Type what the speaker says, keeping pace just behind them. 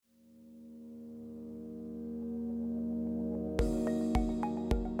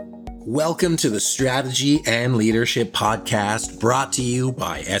Welcome to the Strategy and Leadership Podcast, brought to you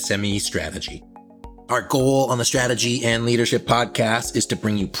by SME Strategy. Our goal on the Strategy and Leadership Podcast is to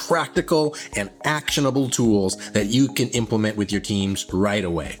bring you practical and actionable tools that you can implement with your teams right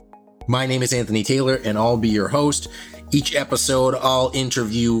away. My name is Anthony Taylor, and I'll be your host. Each episode, I'll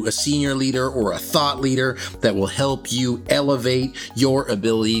interview a senior leader or a thought leader that will help you elevate your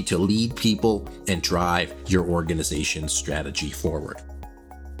ability to lead people and drive your organization's strategy forward.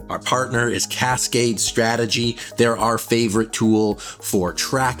 Our partner is Cascade Strategy. They're our favorite tool for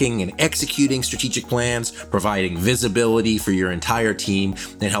tracking and executing strategic plans, providing visibility for your entire team,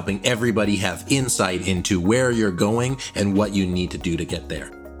 and helping everybody have insight into where you're going and what you need to do to get there.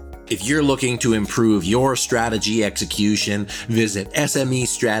 If you're looking to improve your strategy execution, visit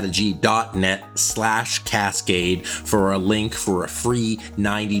smestrategy.net/cascade for a link for a free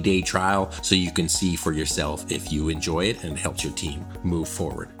 90-day trial so you can see for yourself if you enjoy it and it helps your team move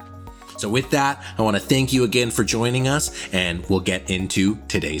forward. So with that, I want to thank you again for joining us, and we'll get into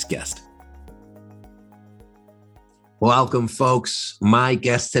today's guest. Welcome, folks. My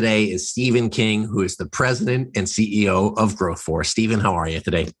guest today is Stephen King, who is the president and CEO of Growthforce. Stephen, how are you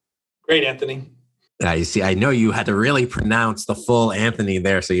today? Great, Anthony. You see, I know you had to really pronounce the full Anthony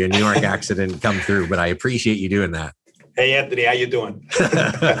there, so your New York accent didn't come through, but I appreciate you doing that. Hey, Anthony, how you doing?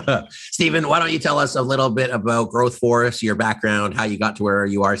 Stephen, why don't you tell us a little bit about Growthforce, your background, how you got to where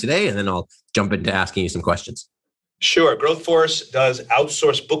you are today, and then I'll jump into asking you some questions. Sure. Growthforce does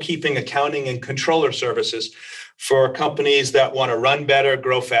outsource bookkeeping, accounting, and controller services for companies that want to run better,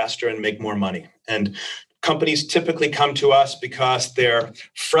 grow faster, and make more money. And companies typically come to us because they're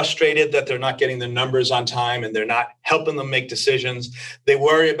frustrated that they're not getting the numbers on time and they're not helping them make decisions. They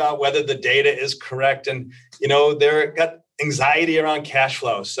worry about whether the data is correct. And, they've got anxiety around cash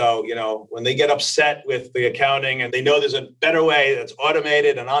flow. So, when they get upset with the accounting and they know there's a better way that's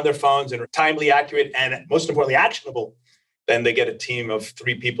automated and on their phones and timely, accurate, and most importantly, actionable, then they get a team of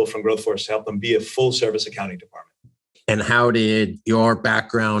 3 people from Growthforce to help them be a full service accounting department. And how did your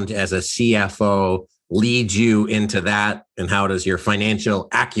background as a CFO lead you into that, and how does your financial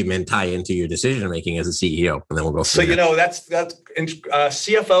acumen tie into your decision making as a CEO? And then we'll go. So that's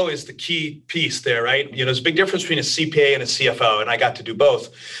CFO is the key piece there, right? There's a big difference between a CPA and a CFO, and I got to do both.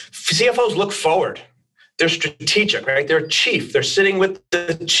 CFOs look forward. They're strategic, right? They're chief. They're sitting with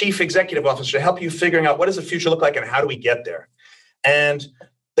the chief executive officer to help you figuring out what does the future look like and how do we get there. And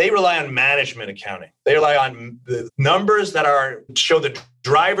they rely on management accounting. They rely on the numbers that show the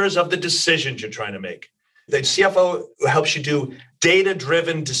drivers of the decisions you're trying to make. The CFO helps you do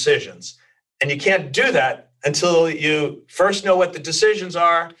data-driven decisions. And you can't do that until you first know what the decisions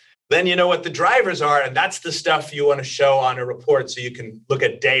are, then you know what the drivers are, and that's the stuff you want to show on a report so you can look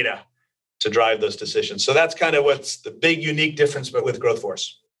at data to drive those decisions. So that's kind of what's the big unique difference with Growthforce.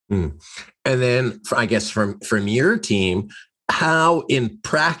 And then, I guess, from your team, how in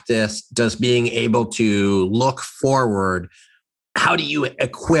practice does being able to look forward, how do you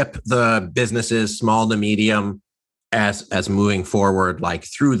equip the businesses, small to medium, as moving forward, like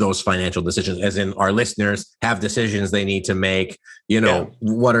through those financial decisions, as in our listeners have decisions they need to make?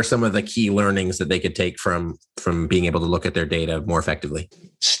 What are some of the key learnings that they could take from being able to look at their data more effectively?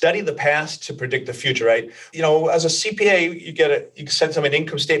 Study the past to predict the future, right? As a CPA, you send them an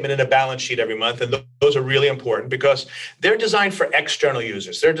income statement and a balance sheet every month. And those are really important because they're designed for external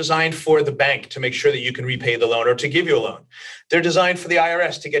users. They're designed for the bank to make sure that you can repay the loan or to give you a loan. They're designed for the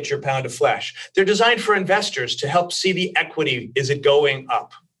IRS to get your pound of flesh. They're designed for investors to help see the equity. Is it going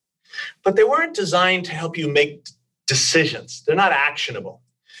up? But they weren't designed to help you make decisions. They're not actionable.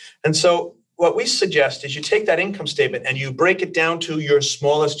 And so what we suggest is you take that income statement and you break it down to your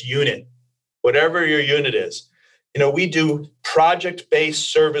smallest unit, whatever your unit is. We do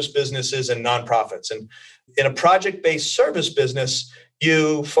project-based service businesses and nonprofits. And in a project-based service business,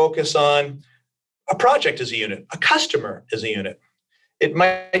 you focus on a project as a unit, a customer as a unit. It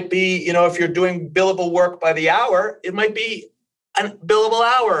might be, if you're doing billable work by the hour, it might be a billable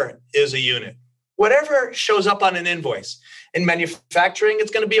hour is a unit. Whatever shows up on an invoice. In manufacturing,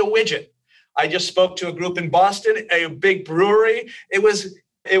 it's going to be a widget. I just spoke to a group in Boston, a big brewery. It was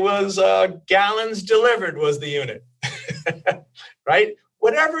gallons delivered was the unit, right?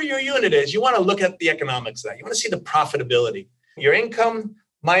 Whatever your unit is, you want to look at the economics of that. You want to see the profitability, your income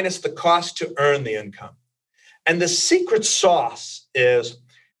minus the cost to earn the income. And the secret sauce is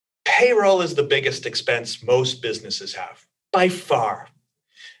payroll is the biggest expense most businesses have by far.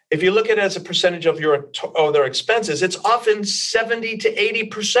 If you look at it as a percentage of their expenses, it's often 70 to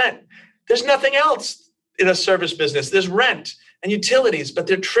 80%. There's nothing else in a service business. There's rent, and utilities, but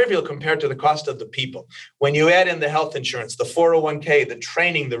they're trivial compared to the cost of the people. When you add in the health insurance, the 401k, the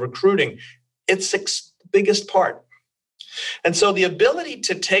training, the recruiting, it's the biggest part. And so the ability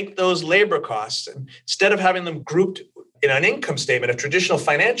to take those labor costs, instead of having them grouped in an income statement, a traditional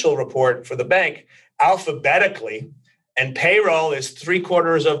financial report for the bank, alphabetically, and payroll is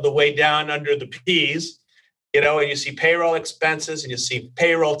 3/4 of the way down under the P's, and you see payroll expenses and you see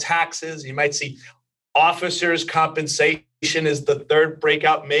payroll taxes. You might see officers' compensation is the third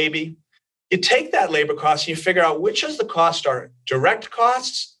breakout, maybe. You take that labor cost and you figure out which of the costs are direct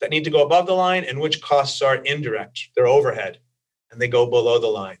costs that need to go above the line and which costs are indirect. They're overhead and they go below the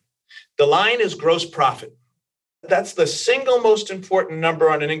line. The line is gross profit. That's the single most important number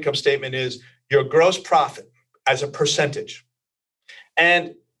on an income statement, is your gross profit as a percentage.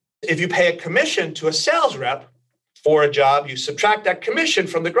 And if you pay a commission to a sales rep for a job, you subtract that commission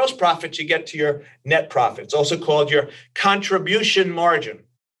from the gross profit, you get to your net profit. It's also called your contribution margin.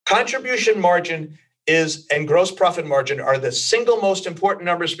 Contribution margin and gross profit margin are the single most important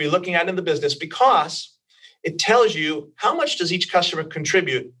numbers to be looking at in the business, because it tells you how much does each customer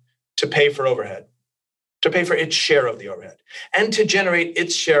contribute to pay for overhead, to pay for its share of the overhead, and to generate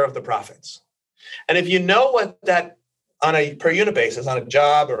its share of the profits. And if you know what that on a per unit basis, on a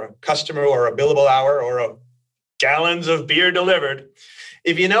job or a customer or a billable hour or a gallons of beer delivered,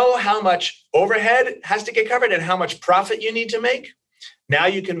 if you know how much overhead has to get covered and how much profit you need to make, now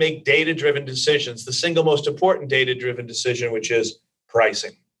you can make data-driven decisions, the single most important data-driven decision, which is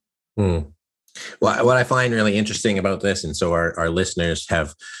pricing. Well, what I find really interesting about this, and so our listeners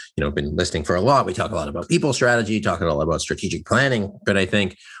have been listening for a lot, we talk a lot about people strategy, talk a lot about strategic planning, but I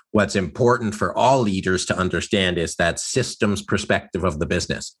think what's important for all leaders to understand is that systems perspective of the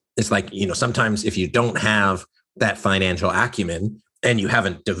business. It's like, sometimes if you don't have that financial acumen and you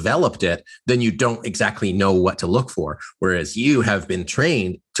haven't developed it, then you don't exactly know what to look for. Whereas you have been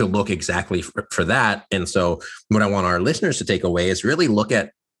trained to look exactly for that. And so what I want our listeners to take away is really look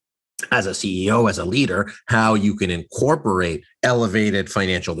at, as a CEO, as a leader, how you can incorporate elevated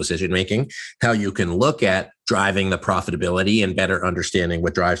financial decision-making, how you can look at driving the profitability and better understanding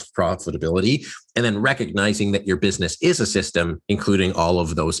what drives profitability, and then recognizing that your business is a system, including all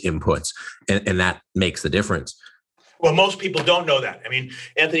of those inputs. And that makes the difference. Well, most people don't know that. I mean,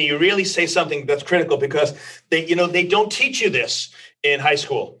 Anthony, you really say something that's critical, because they don't teach you this in high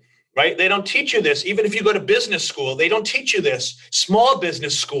school, right? They don't teach you this. Even if you go to business school, they don't teach you this. Small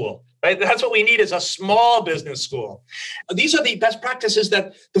business school, right? That's what we need, is a small business school. These are the best practices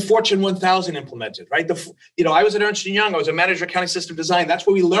that the Fortune 1000 implemented, right? I was at Ernst & Young. I was a manager of accounting system design. That's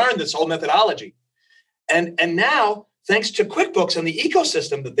where we learned this whole methodology. And now, thanks to QuickBooks and the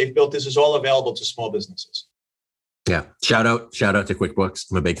ecosystem that they've built, this is all available to small businesses. Yeah. Shout out to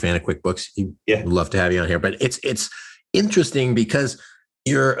QuickBooks. I'm a big fan of QuickBooks. I'd love to have you on here, but it's interesting because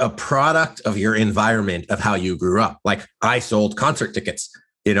you're a product of your environment, of how you grew up. Like, I sold concert tickets,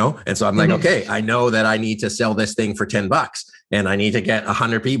 and so I'm like, okay, I know that I need to sell this thing for $10 and I need to get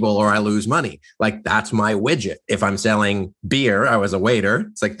 100 people or I lose money. Like, that's my widget. If I'm selling beer, I was a waiter.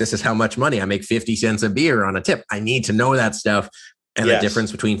 It's like, this is how much money I make, 50 cents a beer on a tip. I need to know that stuff. And the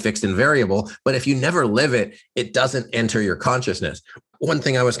difference between fixed and variable. But if you never live it, it doesn't enter your consciousness. One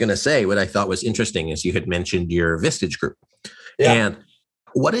thing I was going to say, what I thought was interesting, is you had mentioned your Vistage group. Yeah. And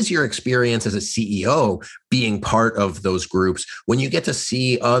what is your experience as a CEO being part of those groups when you get to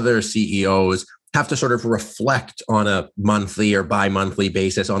see other CEOs have to sort of reflect on a monthly or bi-monthly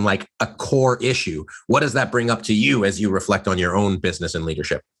basis on like a core issue? What does that bring up to you as you reflect on your own business and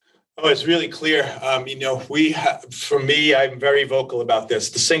leadership? Oh, it's really clear. For me, I'm very vocal about this.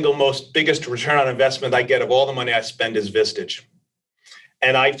 The single biggest return on investment I get of all the money I spend is Vistage.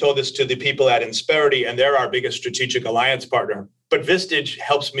 And I've told this to the people at Insperity, and they're our biggest strategic alliance partner. But Vistage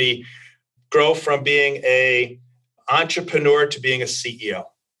helps me grow from being an entrepreneur to being a CEO,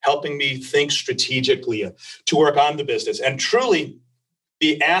 helping me think strategically, to work on the business, and truly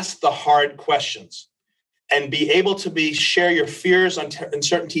be asked the hard questions. And be able to share your fears,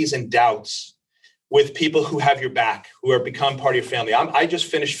 uncertainties, and doubts with people who have your back, who have become part of your family. I just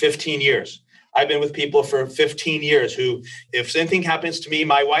finished 15 years. I've been with people for 15 years who, if anything happens to me,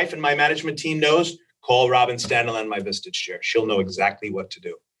 my wife and my management team knows, call Robin Standel on my Vistage chair. She'll know exactly what to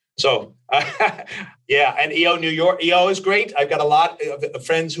do. So, and EO New York, EO is great. I've got a lot of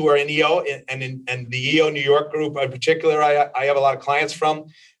friends who are in EO, and the EO New York group in particular, I have a lot of clients from.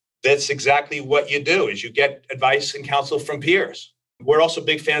 That's exactly what you do, is you get advice and counsel from peers. We're also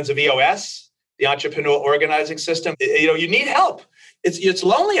big fans of EOS, the Entrepreneurial Organizing System. You need help. it's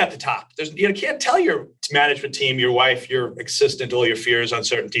lonely at the top. You can't tell your management team, your wife, your assistant, all your fears,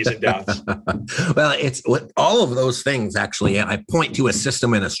 uncertainties, and doubts. Well, it's all of those things, actually. I point to a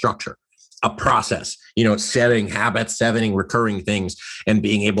system and a structure, a process, setting habits, setting recurring things, and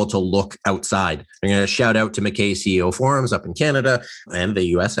being able to look outside. I'm going to shout out to McKay CEO Forums up in Canada and the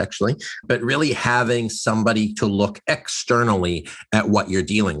US, actually, but really having somebody to look externally at what you're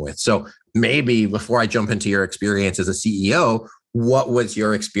dealing with. So maybe before I jump into your experience as a CEO, what was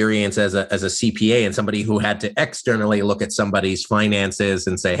your experience as a CPA and somebody who had to externally look at somebody's finances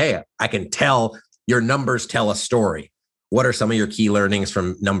and say, hey, I can tell your numbers tell a story? What are some of your key learnings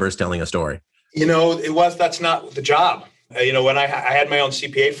from numbers telling a story? That's not the job. When I had my own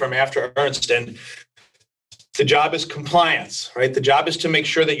CPA firm after Ernst, and the job is compliance, right? The job is to make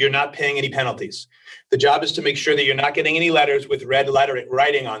sure that you're not paying any penalties. The job is to make sure that you're not getting any letters with red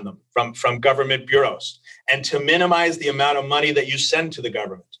writing on them from government bureaus, and to minimize the amount of money that you send to the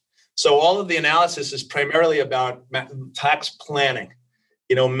government. So all of the analysis is primarily about tax planning.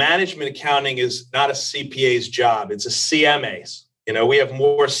 Management accounting is not a CPA's job. It's a CMA's. We have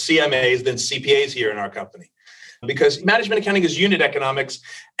more CMAs than CPAs here in our company, because management accounting is unit economics,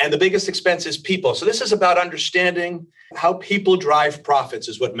 and the biggest expense is people. So this is about understanding how people drive profits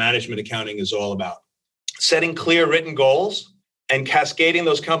is what management accounting is all about. Setting clear written goals and cascading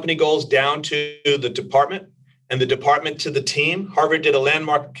those company goals down to the department, and the department to the team. Harvard did a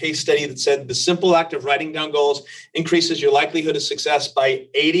landmark case study that said the simple act of writing down goals increases your likelihood of success by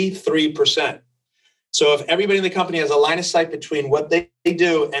 83%. So if everybody in the company has a line of sight between what they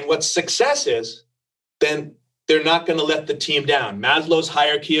do and what success is, then they're not going to let the team down. Maslow's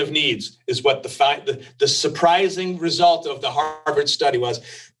hierarchy of needs is what the surprising result of the Harvard study was.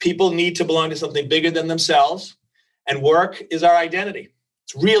 People need to belong to something bigger than themselves, and work is our identity.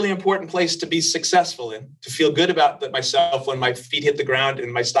 It's a really important place to be successful in, to feel good about myself when my feet hit the ground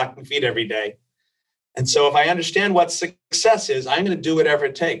in my stocking feet every day. And so if I understand what success is, I'm going to do whatever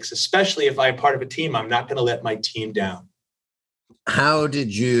it takes, especially if I'm part of a team. I'm not going to let my team down. How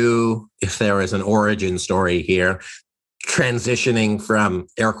did you, if there is an origin story here, transitioning from,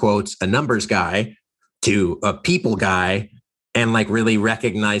 air quotes, a numbers guy to a people guy, and really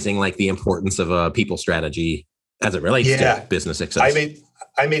recognizing the importance of a people strategy as it relates to business success?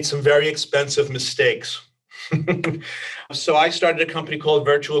 I made some very expensive mistakes. So I started a company called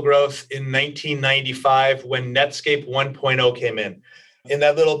Virtual Growth in 1995 when Netscape 1.0 came in. In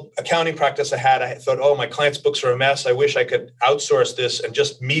that little accounting practice I thought, oh, my clients' books are a mess. I wish I could outsource this and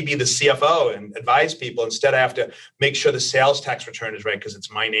just me be the CFO and advise people. Instead, I have to make sure the sales tax return is right because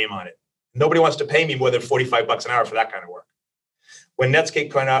it's my name on it. Nobody wants to pay me more than $45 an hour for that kind of work. When Netscape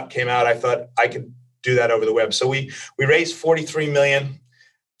came out, I thought I could do that over the web. So we raised $43 million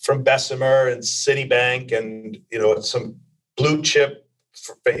from Bessemer and Citibank and some blue chip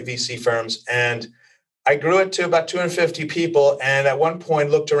VC firms, and I grew it to about 250 people. And at one point,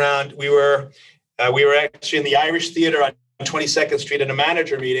 looked around. We were actually in the Irish Theater on 22nd Street in a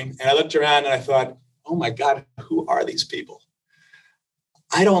manager meeting, and I looked around and I thought, oh my God, who are these people?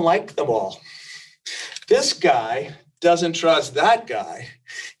 I don't like them all. This guy doesn't trust that guy.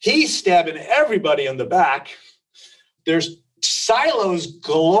 He's stabbing everybody in the back. There's silos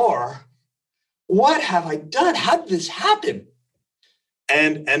galore. What have I done? How did this happen?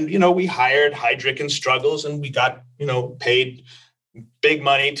 And we hired Heidrick and Struggles, and we got, paid big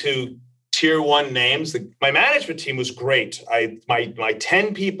money to tier one names. My management team was great. My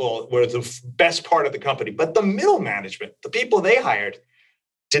 10 people were the best part of the company, but the middle management, the people they hired,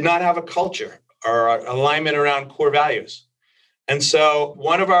 did not have a culture or alignment around core values. And so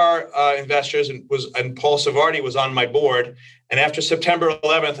one of our investors and Paul Savardi was on my board. And after September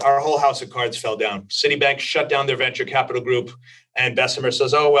 11th, our whole house of cards fell down. Citibank shut down their venture capital group, and Bessemer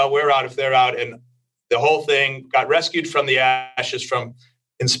says, oh, well, we're out if they're out. And the whole thing got rescued from the ashes from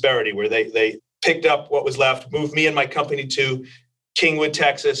Insperity, where they picked up what was left, moved me and my company to Kingwood,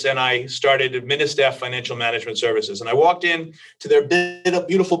 Texas, and I started Administaff Financial Management Services. And I walked in to their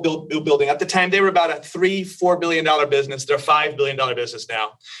beautiful new building. At the time, they were about a $3-4 billion business. They're a $5 billion business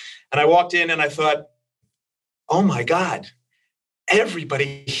now. And I walked in and I thought, oh my God,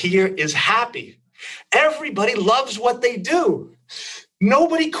 everybody here is happy. Everybody loves what they do.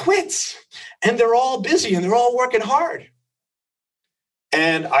 Nobody quits. And they're all busy and they're all working hard.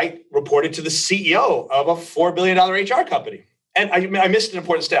 And I reported to the CEO of a $4 billion HR company. And I missed an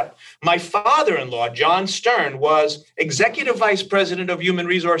important step. My father-in-law, John Stern, was executive vice president of human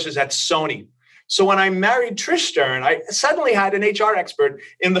resources at Sony. So when I married Trish Stern, I suddenly had an HR expert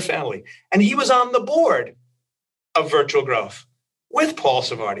in the family. And he was on the board of Virtual Growth with Paul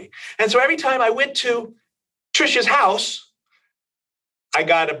Savardi. And so every time I went to Trish's house, I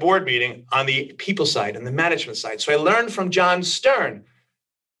got a board meeting on the people side and the management side. So I learned from John Stern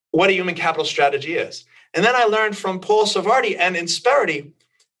what a human capital strategy is. And then I learned from Paul Sarvadi and Insperity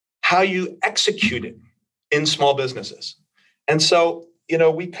how you execute it in small businesses. And so,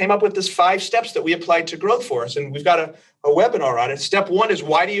 we came up with this 5 steps that we applied to Growth Force, and we've got a webinar on it. Step 1 is,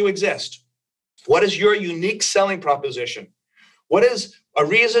 why do you exist? What is your unique selling proposition? What is a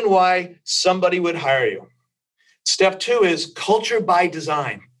reason why somebody would hire you? Step 2 is culture by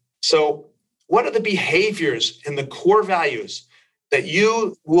design. So what are the behaviors and the core values that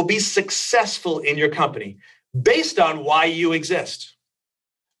you will be successful in your company based on why you exist?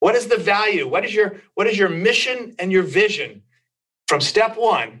 What is the value? What is your mission and your vision from step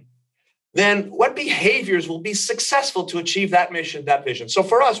 1? Then what behaviors will be successful to achieve that mission, that vision? So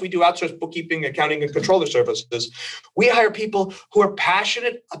for us, we do outsourced bookkeeping, accounting, and controller services. We hire people who are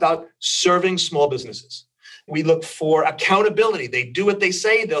passionate about serving small businesses. We look for accountability. They do what they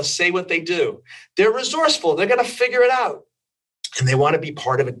say. They'll say what they do. They're resourceful. They're going to figure it out. And they want to be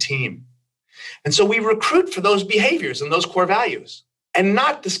part of a team. And so we recruit for those behaviors and those core values, and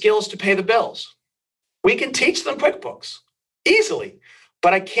not the skills to pay the bills. We can teach them QuickBooks easily,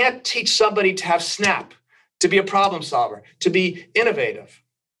 but I can't teach somebody to have snap, to be a problem solver, to be innovative.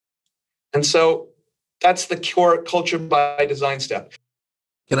 And so that's the core culture by design step.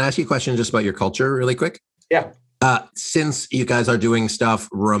 Can I ask you a question just about your culture really quick? Yeah. Since you guys are doing stuff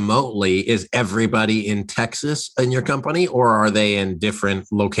remotely, is everybody in Texas in your company, or are they in different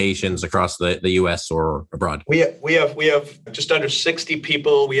locations across the US or abroad? We have just under 60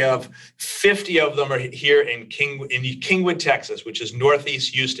 people. We have 50 of them are here in Kingwood, Texas, which is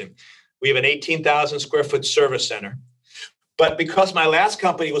northeast Houston. We have an 18,000 square foot service center. But because my last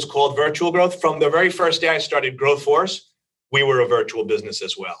company was called Virtual Growth, from the very first day I started Growth Force, we were a virtual business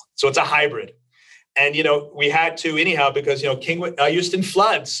as well. So it's a hybrid. And, we had to anyhow, because, Houston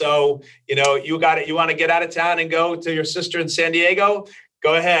floods. So, you want to get out of town and go to your sister in San Diego,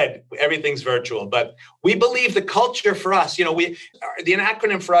 go ahead. Everything's virtual. But we believe the culture for us, the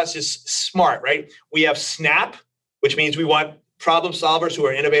acronym for us is SMART, right? We have SNAP, which means we want problem solvers who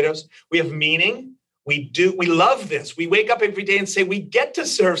are innovators. We have meaning. We love this. We wake up every day and say, we get to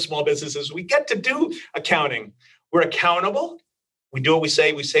serve small businesses. We get to do accounting. We're accountable. We do what we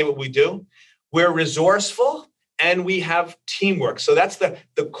say what we do. We're resourceful, and we have teamwork. So that's the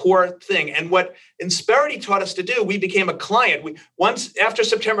core thing. And what Insperity taught us to do, we became a client. Once after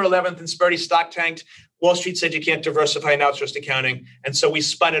September 11th, Insperity stock tanked. Wall Street said you can't diversify in outsourced accounting. And so we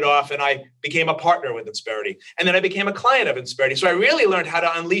spun it off, and I became a partner with Insperity. And then I became a client of Insperity. So I really learned how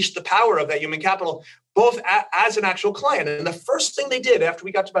to unleash the power of that human capital, both as an actual client. And the first thing they did after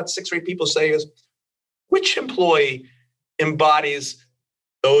we got to about 6 or 8 people say is, which employee embodies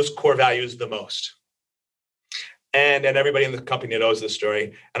those core values the most? And everybody in the company knows this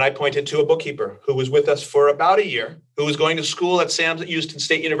story. And I pointed to a bookkeeper who was with us for about a year, who was going to school at Sam Houston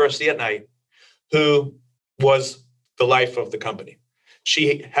State University at night, who was the life of the company.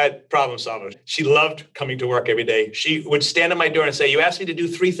 She had problem solvers. She loved coming to work every day. She would stand at my door and say, you asked me to do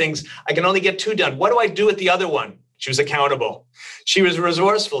 3 things. I can only get 2 done. What do I do with the other one? She was accountable. She was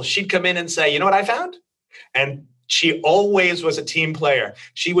resourceful. She'd come in and say, you know what I found? And she always was a team player.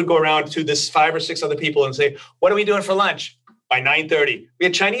 She would go around to this 5 or 6 other people and say, what are we doing for lunch? By 9:30. We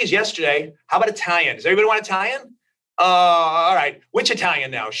had Chinese yesterday. How about Italian? Does everybody want Italian? All right. Which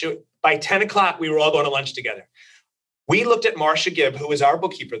Italian now? By 10 o'clock, we were all going to lunch together. We looked at Marcia Gibb, who was our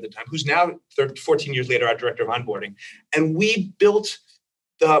bookkeeper at the time, who's now 14 years later, our director of onboarding. And we built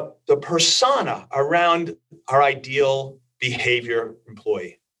the persona around our ideal behavior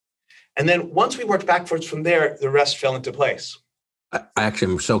employee. And then once we worked backwards from there, the rest fell into place. I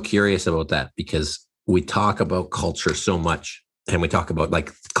actually am so curious about that, because we talk about culture so much, and we talk about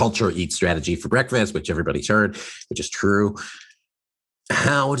like culture eats strategy for breakfast, which everybody's heard, which is true.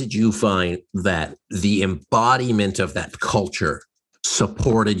 How did you find that the embodiment of that culture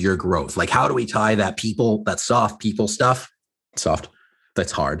supported your growth? Like, how do we tie that soft people stuff,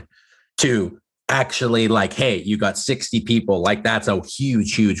 that's hard, to actually like, hey, you got 60 people, like that's a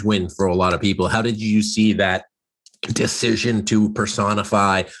huge, huge win for a lot of people. How did you see that decision to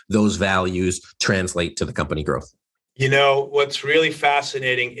personify those values translate to the company growth? What's really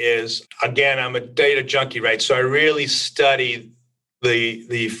fascinating is, again, I'm a data junkie, right? So I really study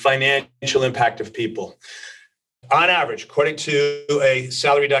the financial impact of people. On average, according to a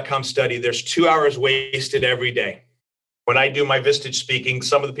salary.com study, there's 2 hours wasted every day. When I do my Vistage speaking,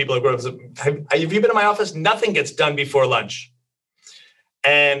 some of the people have you been in my office? Nothing gets done before lunch.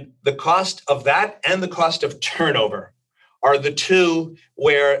 And the cost of that and the cost of turnover are the two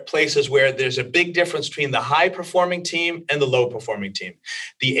places where there's a big difference between the high performing team and the low performing team.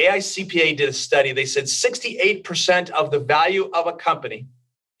 The AICPA did a study. They said 68% of the value of a company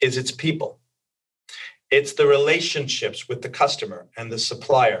is its people. It's the relationships with the customer and the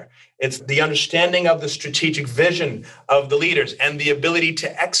supplier. It's the understanding of the strategic vision of the leaders and the ability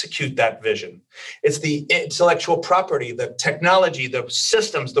to execute that vision. It's the intellectual property, the technology, the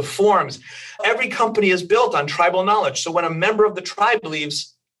systems, the forms. Every company is built on tribal knowledge. So when a member of the tribe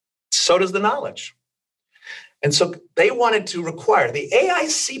leaves, so does the knowledge. And so they wanted to require, the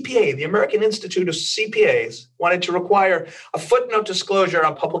AICPA, the American Institute of CPAs, wanted to require a footnote disclosure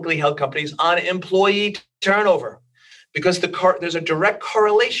on publicly held companies on employee turnover, because there's a direct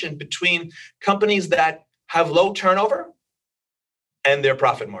correlation between companies that have low turnover and their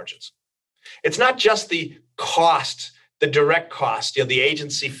profit margins. It's not just the cost, the direct cost, the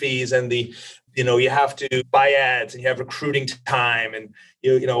agency fees and you have to buy ads and you have recruiting time and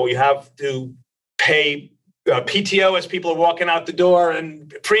you have to pay PTO as people are walking out the door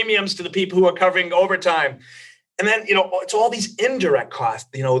and premiums to the people who are covering overtime. And then, it's all these indirect costs,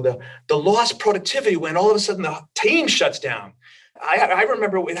 the lost productivity when all of a sudden the team shuts down. I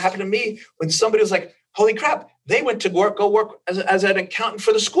remember it happened to me when somebody was like, holy crap, they went to go work as an accountant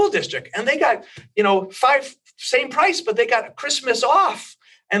for the school district. And they got, same price, but they got Christmas off.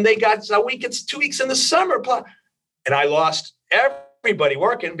 And they got it's 2 weeks in the summer. And I lost everybody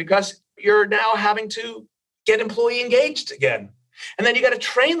working because you're now having to get employee engaged again. And then you got to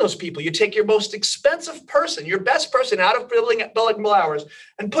train those people. You take your most expensive person, your best person out of billable hours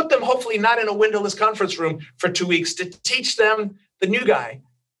and put them hopefully not in a windowless conference room for 2 weeks to teach them, the new guy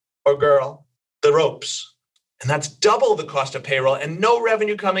or girl, the ropes. And that's double the cost of payroll and no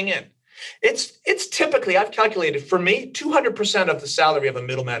revenue coming in. It's typically, I've calculated for me, 200% of the salary of a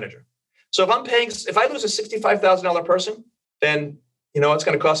middle manager. So if I lose a $65,000 person, then it's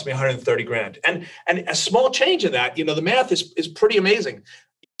going to cost me $130,000. And a small change in that, the math is pretty amazing.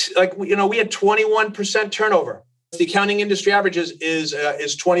 Like, we had 21% turnover. The accounting industry average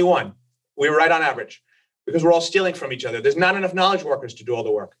is 21. We were right on average because we're all stealing from each other. There's not enough knowledge workers to do all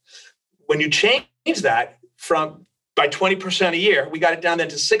the work. When you change that by 20% a year, we got it down then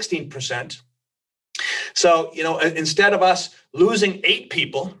to 16%. So, instead of us losing 8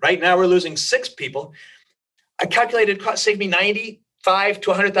 people, right now we're losing 6 people. I calculated it saved me $95,000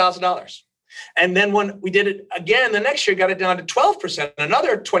 to $100,000. And then when we did it again, the next year got it down to 12%,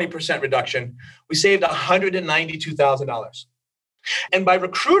 another 20% reduction, we saved $192,000. And by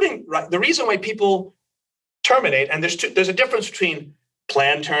recruiting, right, the reason why people terminate, and there's a difference between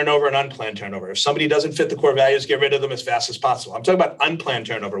planned turnover and unplanned turnover. If somebody doesn't fit the core values, get rid of them as fast as possible. I'm talking about unplanned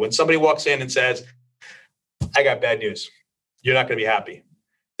turnover. When somebody walks in and says, I got bad news, you're not going to be happy.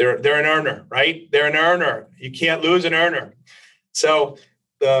 They're an earner, right? They're an earner. You can't lose an earner. So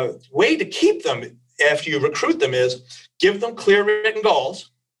the way to keep them after you recruit them is give them clear written goals.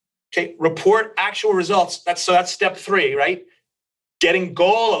 Okay, report actual results. That's step 3, right? Getting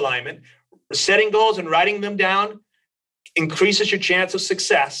goal alignment, setting goals and writing them down increases your chance of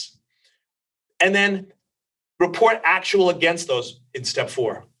success. And then report actual against those in step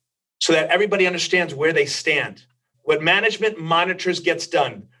 4 so that everybody understands where they stand. What management monitors gets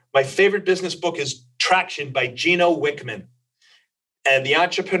done. My favorite business book is Traction by Gino Wickman and the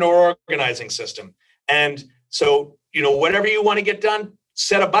Entrepreneur Organizing System. And so, whatever you want to get done,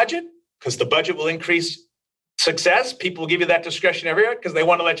 set a budget because the budget will increase success. People will give you that discretion every year because they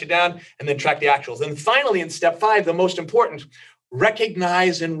want to let you down, and then track the actuals. And finally, in step 5, the most important,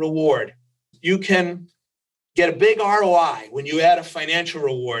 recognize and reward. You can get a big ROI when you add a financial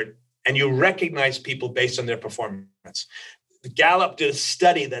reward and you recognize people based on their performance. Gallup did a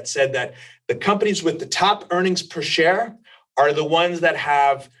study that said that the companies with the top earnings per share are the ones that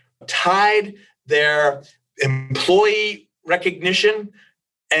have tied their employee recognition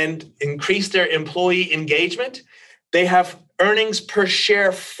and increased their employee engagement. They have earnings per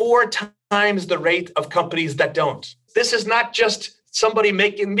share 4 times the rate of companies that don't. This is not just somebody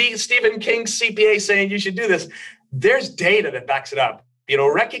making me, Stephen King, CPA, saying you should do this. There's data that backs it up.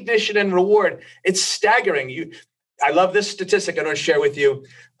 Recognition and reward, it's staggering. I love this statistic I'm going to share with you.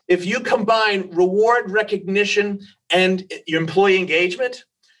 If you combine reward recognition and your employee engagement,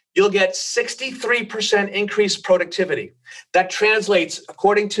 you'll get 63% increased productivity. That translates,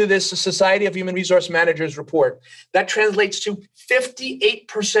 according to this Society of Human Resource Managers report, that translates to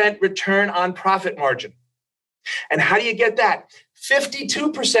 58% return on profit margin. And how do you get that?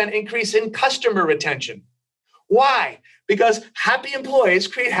 52% increase in customer retention. Why? Because happy employees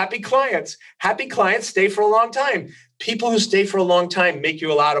create happy clients. Happy clients stay for a long time. People who stay for a long time make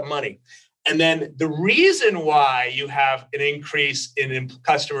you a lot of money. And then the reason why you have an increase in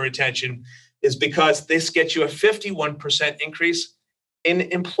customer retention is because this gets you a 51% increase in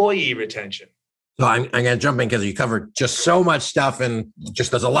employee retention. So I'm going to jump in because you covered just so much stuff and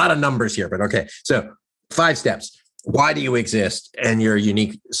just there's a lot of numbers here, but okay. So 5 steps. Why do you exist and your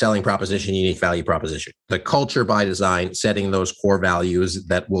unique selling proposition, unique value proposition? The culture by design, setting those core values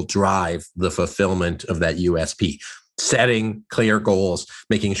that will drive the fulfillment of that USP. Setting clear goals,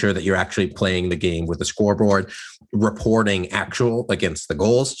 making sure that you're actually playing the game with the scoreboard, reporting actual against the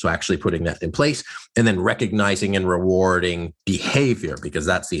goals, so actually putting that in place, and then recognizing and rewarding behavior, because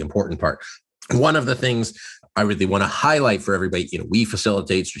that's the important part. One of the things I really want to highlight for everybody, we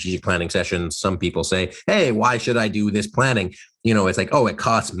facilitate strategic planning sessions. Some people say, hey, why should I do this planning? It's like, oh, it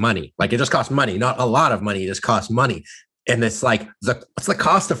costs money. Like it just costs money, not a lot of money, it just costs money. And it's like, what's the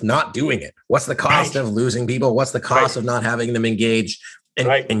cost of not doing it? What's the cost of losing people? What's the cost of not having them engaged?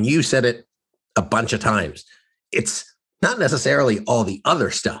 And you said it a bunch of times. It's not necessarily all the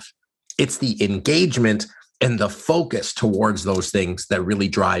other stuff. It's the engagement and the focus towards those things that really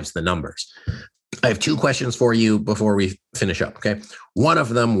drives the numbers. I have 2 questions for you before we finish up, okay? One of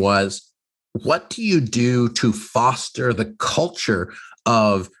them was, what do you do to foster the culture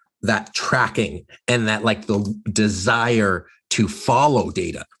of that tracking and that like the desire to follow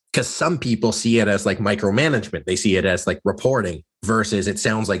data? Because some people see it as like micromanagement. They see it as like reporting versus it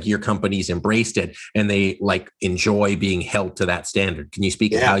sounds like your company's embraced it and they like enjoy being held to that standard. Can you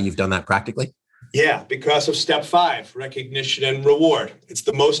speak to how you've done that practically? Yeah, because of step 5, recognition and reward. It's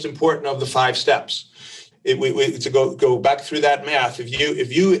the most important of the 5 steps. To go back through that math,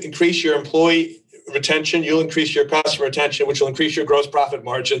 if you increase your employee retention, you'll increase your customer retention, which will increase your gross profit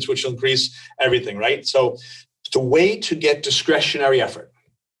margins, which will increase everything, right? So the way to get discretionary effort,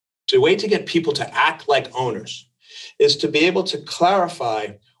 the way to get people to act like owners is to be able to clarify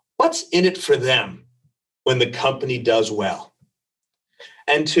what's in it for them when the company does well.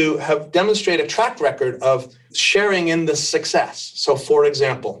 And to have demonstrated a track record of sharing in the success. So for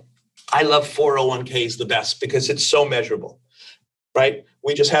example, I love 401ks the best because it's so measurable, right?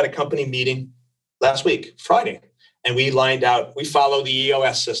 We just had a company meeting last week, Friday, and we follow the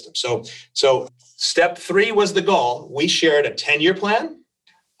EOS system. So step 3 was the goal. We shared a 10-year plan,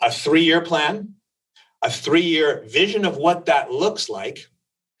 a 3-year plan, a 3-year vision of what that looks like,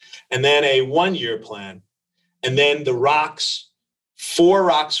 and then a 1-year plan, and then the rocks, 4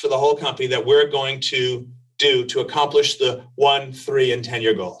 rocks for the whole company that we're going to do to accomplish the 1, 3, and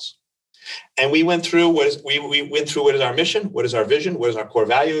 10-year goals. And we went through what is our mission, what is our vision, what is our core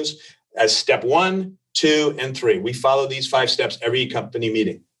values as step 1, 2, and 3. We follow these 5 steps every company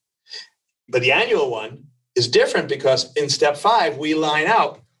meeting. But the annual one is different because in step 5, we line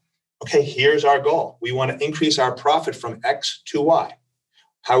out, okay, here's our goal. We want to increase our profit from X to Y.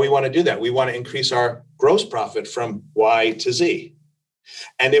 How we want to do that? We want to increase our gross profit from Y to Z.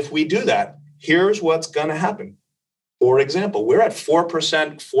 And if we do that, here's what's going to happen. For example, we're at 4%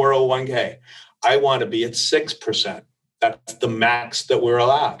 401k. I want to be at 6%. That's the max that we're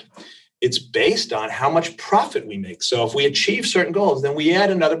allowed. It's based on how much profit we make. So if we achieve certain goals, then we add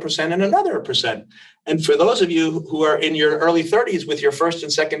another percent and another percent. And for those of you who are in your early 30s with your first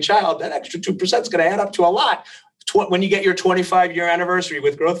and second child, that extra 2% is going to add up to a lot when you get your 25-year anniversary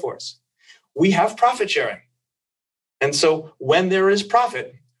with GrowthForce. We have profit sharing. And so when there is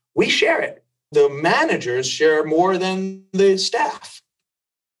profit, we share it. The managers share more than the staff.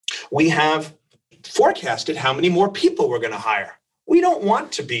 We have forecasted how many more people we're going to hire. We don't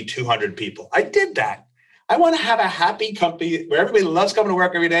want to be 200 people. I did that. I want to have a happy company where everybody loves coming to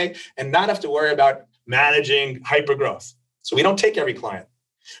work every day and not have to worry about managing hypergrowth. So we don't take every client.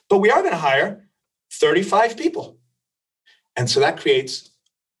 But we are going to hire 35 people. And so that creates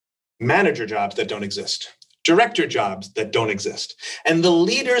manager jobs that don't exist, director jobs that don't exist. And the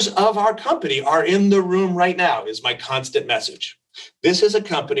leaders of our company are in the room right now, is my constant message. This is a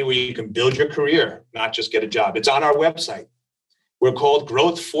company where you can build your career, not just get a job. It's on our website. We're called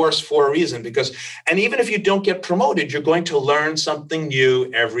GrowthForce for a reason and even if you don't get promoted, you're going to learn something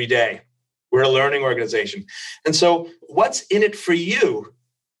new every day. We're a learning organization. And so what's in it for you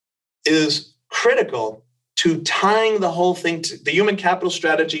is critical to tying the whole thing to the human capital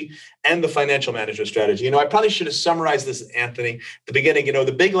strategy and the financial management strategy. I probably should have summarized this, Anthony, at the beginning.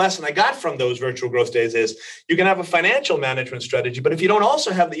 The big lesson I got from those virtual growth days is you can have a financial management strategy, but if you don't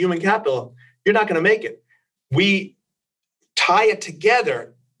also have the human capital, you're not going to make it. We tie it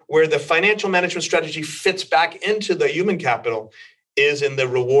together where the financial management strategy fits back into the human capital is in the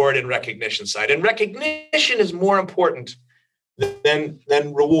reward and recognition side. And recognition is more important than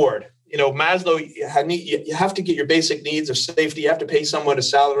reward. Maslow, you have to get your basic needs of safety. You have to pay someone a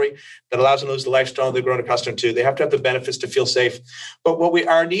salary that allows them to lose the lifestyle they've grown accustomed to. They have to have the benefits to feel safe. But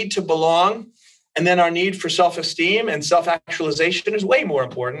our need to belong, and then our need for self-esteem and self-actualization is way more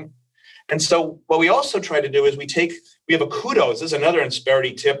important. And so what we also try to do is we have a kudos. This is another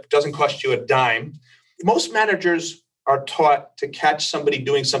Insperity tip. Doesn't cost you a dime. Most managers are taught to catch somebody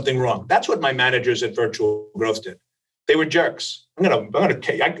doing something wrong. That's what my managers at Virtual Growth did. They were jerks.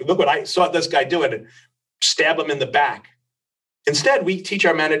 Look what I saw this guy do and stab him in the back. Instead, we teach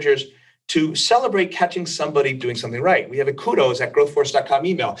our managers to celebrate catching somebody doing something right. We have a kudos at growthforce.com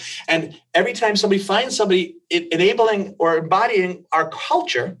email. And every time somebody finds somebody enabling or embodying our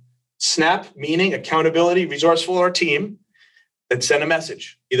culture, SNAP, meaning accountability, resourceful, or team, then send a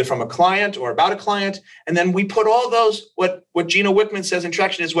message, either from a client or about a client. And then we put all those, what Gino Wickman says in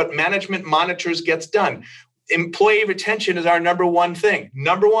Traction is what management monitors gets done. Employee retention is our number one thing.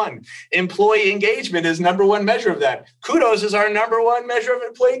 Number one. Employee engagement is number one measure of that. Kudos is our number one measure of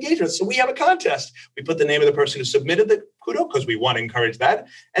employee engagement. So we have a contest. We put the name of the person who submitted the kudos because we want to encourage that,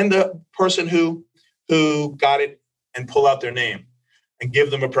 and the person who got it, and pull out their name and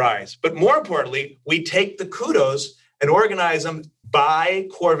give them a prize. But more importantly, we take the kudos and organize them by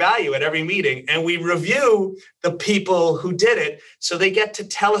core value at every meeting. And we review the people who did it so they get to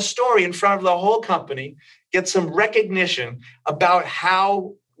tell a story in front of the whole company, get some recognition about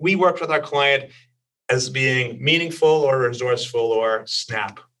how we worked with our client as being meaningful or resourceful or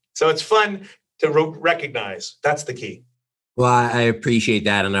SNAP. So it's fun to recognize. That's the key. Well, I appreciate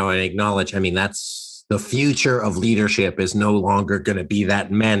that. And I want to acknowledge, that's the future of leadership is no longer going to be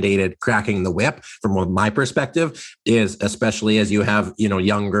that mandated cracking the whip. From my perspective, is especially as you have,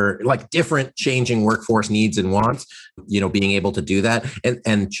 younger, like different changing workforce needs and wants, being able to do that.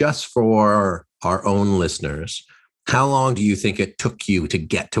 And just for our own listeners, how long do you think it took you to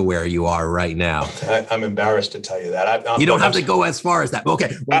get to where you are right now? I'm embarrassed to tell you that. You don't have to go as far as that.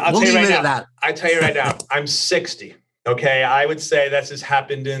 Okay, we'll leave it at that. I tell you right now, I'm 60. Okay, I would say this has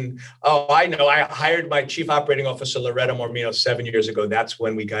happened I know. I hired my chief operating officer, Loretta Mormino, 7 years ago. That's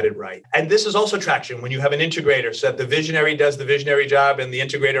when we got it right. And this is also Traction. When you have an integrator, so that the visionary does the visionary job and the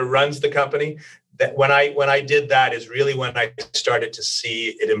integrator runs the company. That when I did that is really when I started to see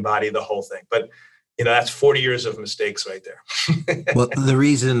it embody the whole thing. But that's 40 years of mistakes right there. Well, the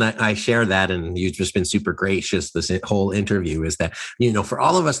reason I share that, and you've just been super gracious this whole interview, is that, for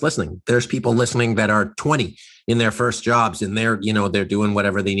all of us listening, there's people listening that are 20 in their first jobs and they're doing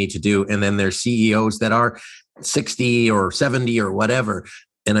whatever they need to do. And then there's CEOs that are 60 or 70 or whatever.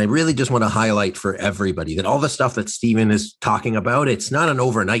 And I really just want to highlight for everybody that all the stuff that Stephen is talking about, it's not an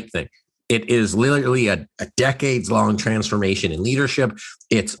overnight thing. It is literally a decades-long transformation in leadership.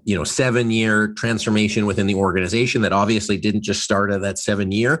 It's 7-year transformation within the organization that obviously didn't just start at that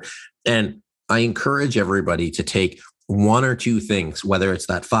 7-year. And I encourage everybody to take one or two things, whether it's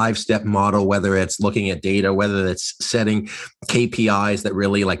that 5-step model, whether it's looking at data, whether it's setting KPIs that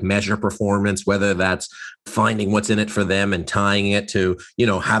really measure performance, whether that's finding what's in it for them and tying it to,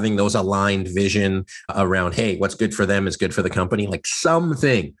 having those aligned vision around, hey, what's good for them is good for the company,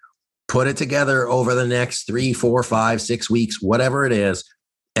 something. Put it together over the next 3, 4, 5, 6 weeks, whatever it is,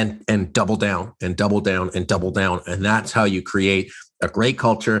 and double down and double down and double down. And that's how you create a great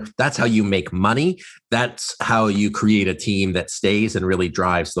culture. That's how you make money. That's how you create a team that stays and really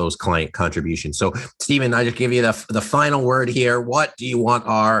drives those client contributions. So, Stephen, I just give you the final word here. What do you want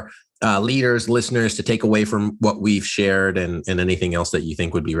our leaders, listeners to take away from what we've shared, and anything else that you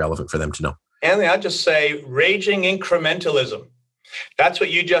think would be relevant for them to know? Anthony, I'll just say raging incrementalism. That's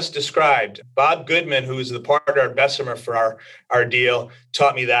what you just described. Bob Goodman, who's the partner at Bessemer for our deal,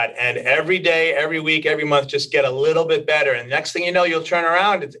 taught me that. And every day, every week, every month, just get a little bit better. And next thing you know, you'll turn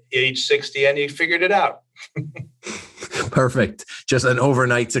around at age 60 and you figured it out. Perfect. Just an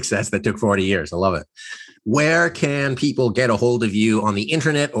overnight success that took 40 years. I love it. Where can people get a hold of you on the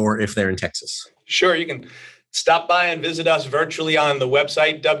internet, or if they're in Texas? Sure. You can stop by and visit us virtually on the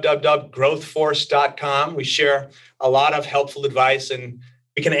website, www.growthforce.com. We share a lot of helpful advice, and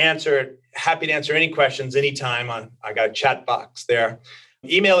we can happy to answer any questions anytime. I got a chat box there.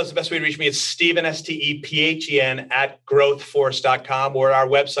 Email is the best way to reach me. It's Stephen, STEPHEN @growthforce.com, or our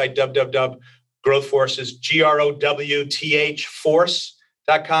website, www.growthforce is GROWTH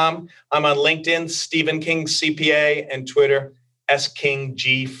force.com. I'm on LinkedIn, Stephen King CPA, and Twitter,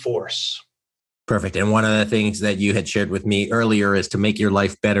 SKingGForce. Perfect. And one of the things that you had shared with me earlier is to make your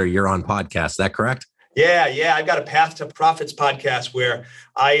life better, you're on podcast. Is that correct? Yeah. I've got a Path to Profits podcast where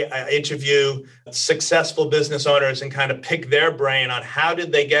I interview successful business owners and kind of pick their brain on how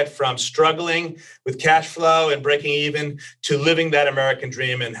did they get from struggling with cash flow and breaking even to living that American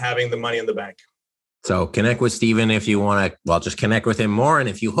dream and having the money in the bank. So connect with Stephen if you want to, just connect with him more. And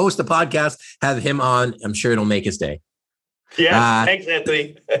if you host a podcast, have him on. I'm sure it'll make his day. Yeah, thanks,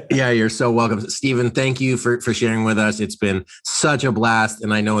 Anthony. Yeah, you're so welcome. Stephen, thank you for sharing with us. It's been such a blast.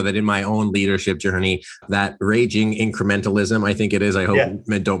 And I know that in my own leadership journey, that raging incrementalism, I think it is. I hope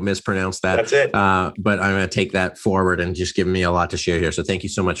I don't mispronounce that. That's it. But I'm going to take that forward and just give me a lot to share here. So thank you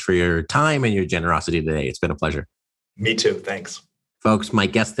so much for your time and your generosity today. It's been a pleasure. Me too. Thanks. Folks, my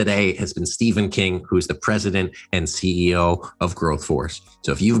guest today has been Stephen King, who's the president and CEO of Growth Force.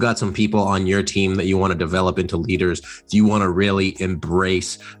 So if you've got some people on your team that you want to develop into leaders, if you want to really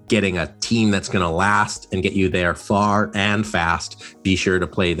embrace getting a team that's going to last and get you there far and fast, be sure to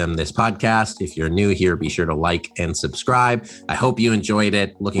play them this podcast. If you're new here, be sure to like and subscribe. I hope you enjoyed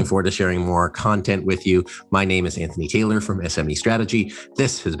it. Looking forward to sharing more content with you. My name is Anthony Taylor from SME Strategy.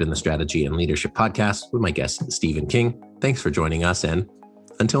 This has been the Strategy and Leadership Podcast with my guest, Stephen King. Thanks for joining us, and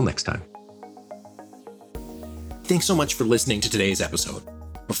until next time. Thanks so much for listening to today's episode.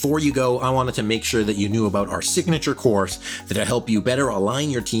 Before you go, I wanted to make sure that you knew about our signature course that'll help you better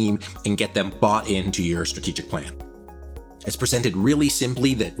align your team and get them bought into your strategic plan. It's presented really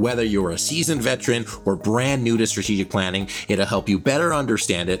simply that whether you're a seasoned veteran or brand new to strategic planning, it'll help you better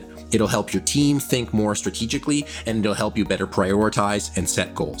understand it, it'll help your team think more strategically, and it'll help you better prioritize and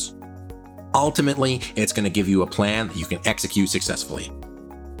set goals. Ultimately, it's going to give you a plan that you can execute successfully.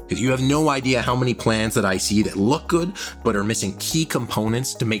 Because you have no idea how many plans that I see that look good, but are missing key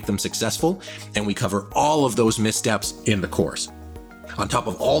components to make them successful, and we cover all of those missteps in the course. On top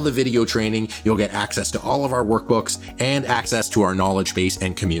of all the video training, you'll get access to all of our workbooks and access to our knowledge base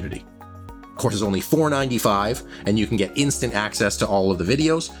and community. The course is only $4.95, and you can get instant access to all of the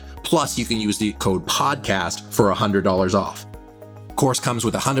videos, plus you can use the code PODCAST for $100 off. Course comes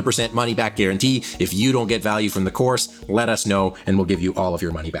with a 100% money back guarantee. If you don't get value from the course, let us know and we'll give you all of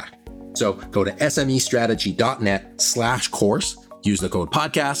your money back. So go to smestrategy.net/course, use the code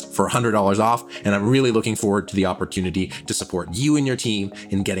podcast for $100 off. And I'm really looking forward to the opportunity to support you and your team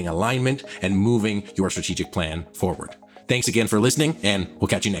in getting alignment and moving your strategic plan forward. Thanks again for listening, and we'll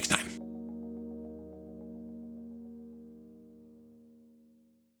catch you next time.